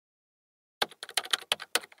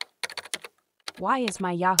Why is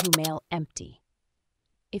my Yahoo Mail empty?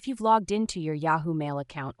 If you've logged into your Yahoo Mail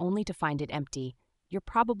account only to find it empty, you're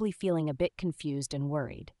probably feeling a bit confused and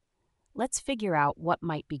worried. Let's figure out what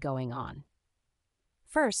might be going on.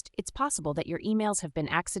 First, it's possible that your emails have been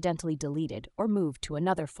accidentally deleted or moved to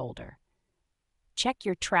another folder. Check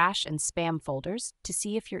your trash and spam folders to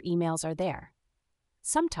see if your emails are there.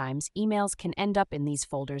 Sometimes emails can end up in these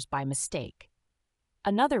folders by mistake.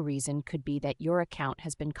 Another reason could be that your account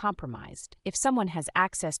has been compromised. If someone has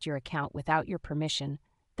accessed your account without your permission,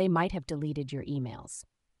 they might have deleted your emails.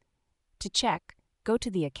 To check, go to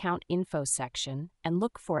the Account Info section and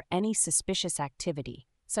look for any suspicious activity,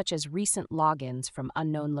 such as recent logins from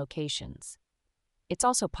unknown locations. It's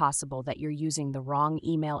also possible that you're using the wrong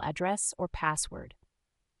email address or password.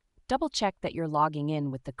 Double-check that you're logging in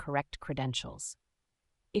with the correct credentials.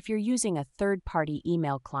 If you're using a third-party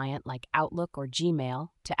email client like Outlook or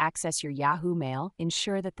Gmail to access your Yahoo Mail,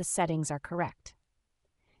 ensure that the settings are correct.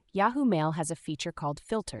 Yahoo Mail has a feature called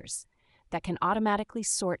Filters that can automatically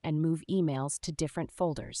sort and move emails to different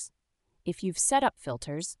folders. If you've set up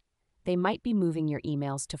filters, they might be moving your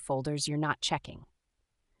emails to folders you're not checking.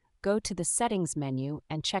 Go to the Settings menu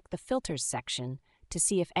and check the Filters section to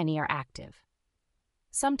see if any are active.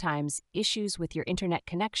 Sometimes, issues with your internet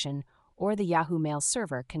connection or the Yahoo Mail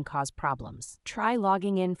server can cause problems. Try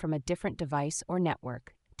logging in from a different device or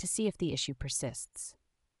network to see if the issue persists.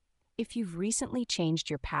 If you've recently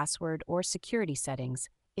changed your password or security settings,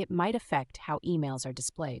 it might affect how emails are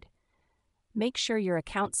displayed. Make sure your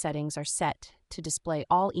account settings are set to display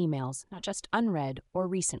all emails, not just unread or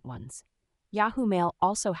recent ones. Yahoo Mail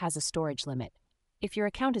also has a storage limit. If your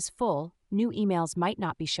account is full, new emails might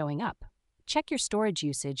not be showing up. Check your storage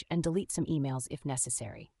usage and delete some emails if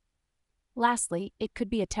necessary. Lastly, it could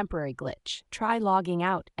be a temporary glitch. Try logging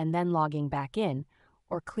out and then logging back in,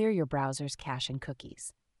 or clear your browser's cache and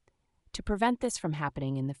cookies. To prevent this from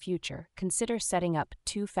happening in the future, consider setting up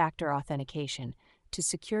two-factor authentication to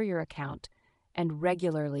secure your account and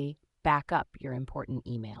regularly back up your important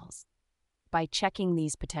emails. By checking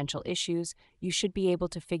these potential issues, you should be able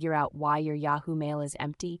to figure out why your Yahoo Mail is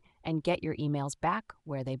empty and get your emails back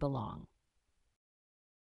where they belong.